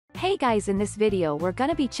Hey guys, in this video we're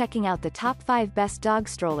gonna be checking out the top 5 best dog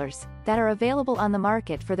strollers that are available on the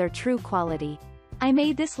market for their true quality. I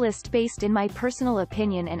made this list based in my personal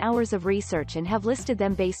opinion and hours of research and have listed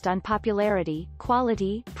them based on popularity,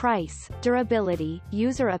 quality, price, durability,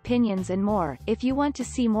 user opinions and more. If you want to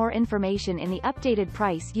see more information in the updated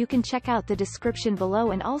price, you can check out the description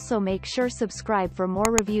below and also make sure subscribe for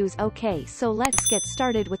more reviews. Okay, so let's get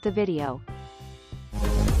started with the video.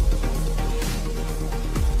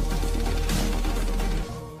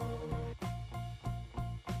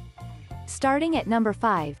 Starting at number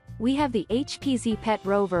 5, we have the HPZ Pet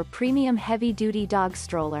Rover Premium Heavy Duty Dog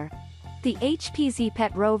Stroller. The HPZ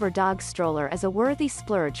Pet Rover Dog Stroller is a worthy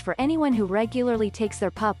splurge for anyone who regularly takes their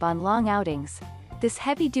pup on long outings. This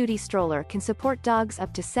heavy-duty stroller can support dogs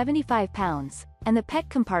up to 75 pounds, and the pet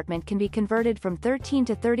compartment can be converted from 13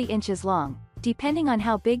 to 30 inches long, depending on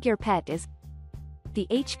how big your pet is. The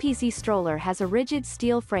HPZ stroller has a rigid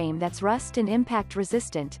steel frame that's rust and impact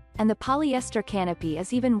resistant, and the polyester canopy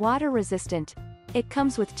is even water resistant. It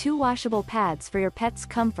comes with 2 washable pads for your pet's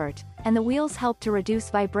comfort, and the wheels help to reduce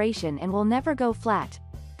vibration and will never go flat.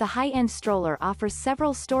 The high-end stroller offers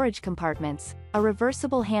several storage compartments, a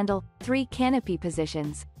reversible handle, 3 canopy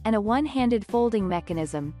positions, and a one-handed folding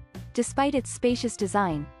mechanism. Despite its spacious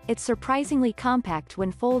design, it's surprisingly compact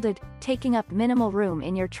when folded, taking up minimal room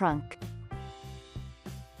in your trunk.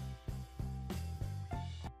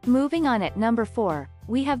 Moving on, at number 4,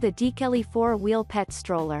 we have the Dkeli 4-wheel pet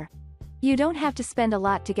stroller. You don't have to spend a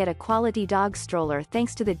lot to get a quality dog stroller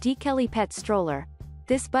thanks to the Dkeli Pet Stroller.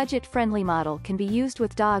 This budget-friendly model can be used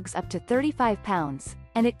with dogs up to 35 pounds,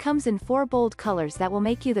 and it comes in 4 bold colors that will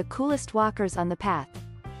make you the coolest walkers on the path.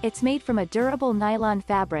 It's made from a durable nylon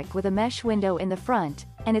fabric with a mesh window in the front,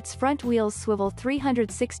 and its front wheels swivel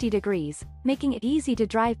 360 degrees, making it easy to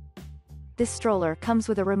drive. This stroller comes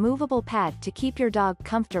with a removable pad to keep your dog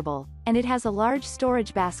comfortable, and it has a large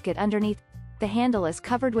storage basket underneath. The handle is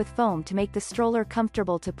covered with foam to make the stroller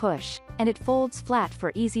comfortable to push, and it folds flat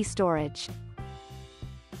for easy storage.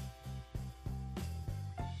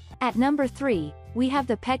 At number 3, we have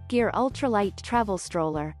the Pet Gear Ultra Lite Travel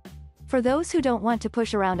Stroller. For those who don't want to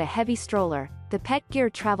push around a heavy stroller, the Pet Gear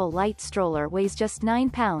Travel Lite Stroller weighs just 9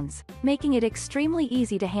 pounds, making it extremely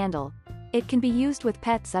easy to handle. It can be used with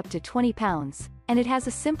pets up to 20 pounds, and it has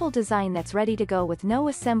a simple design that's ready to go with no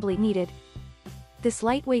assembly needed. This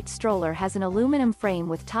lightweight stroller has an aluminum frame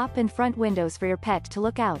with top and front windows for your pet to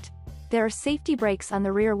look out. There are safety brakes on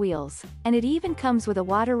the rear wheels, and it even comes with a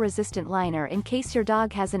water-resistant liner in case your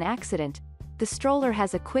dog has an accident. The stroller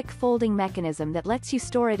has a quick folding mechanism that lets you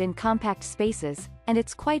store it in compact spaces, and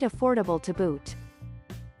it's quite affordable to boot.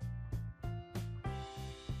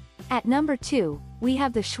 At number 2, we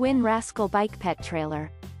have the Schwinn Rascal Bike Pet Trailer.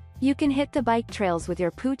 You can hit the bike trails with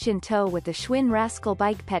your pooch in tow with the Schwinn Rascal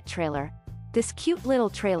Bike Pet Trailer. This cute little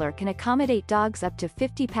trailer can accommodate dogs up to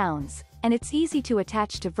 50 pounds, and it's easy to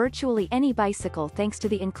attach to virtually any bicycle thanks to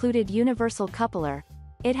the included universal coupler.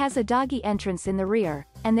 It has a doggy entrance in the rear,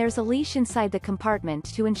 and there's a leash inside the compartment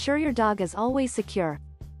to ensure your dog is always secure.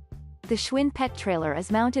 The Schwinn Pet Trailer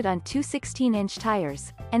is mounted on 2 16-inch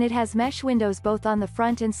tires, and it has mesh windows both on the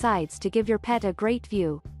front and sides to give your pet a great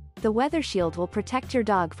view. The weather shield will protect your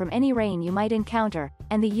dog from any rain you might encounter,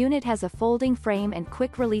 and the unit has a folding frame and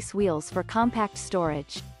quick-release wheels for compact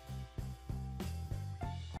storage.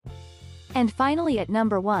 And finally, at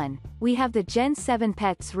number 1, we have the Gen 7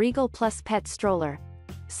 Pets Regal Plus Pet Stroller.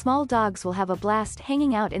 Small dogs will have a blast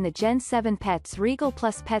hanging out in the Gen 7 Pets Regal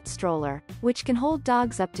Plus Pet Stroller, which can hold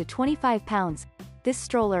dogs up to 25 pounds. This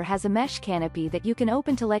stroller has a mesh canopy that you can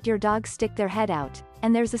open to let your dog stick their head out,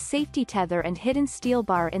 and there's a safety tether and hidden steel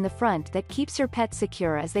bar in the front that keeps your pet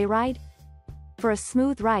secure as they ride. For a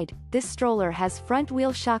smooth ride, this stroller has front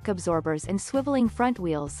wheel shock absorbers and swiveling front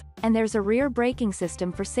wheels, and there's a rear braking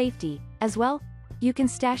system for safety. As well, you can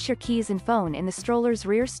stash your keys and phone in the stroller's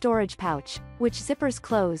rear storage pouch, which zippers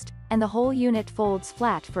closed, and the whole unit folds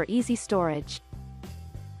flat for easy storage.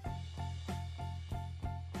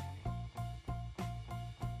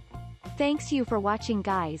 Thanks you for watching,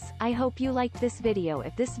 guys. I hope you liked this video.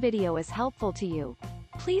 If this video is helpful to you,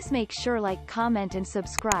 please make sure like, comment and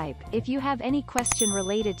subscribe. If you have any question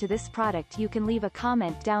related to this product, you can leave a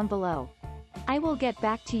comment down below. I will get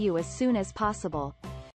back to you as soon as possible.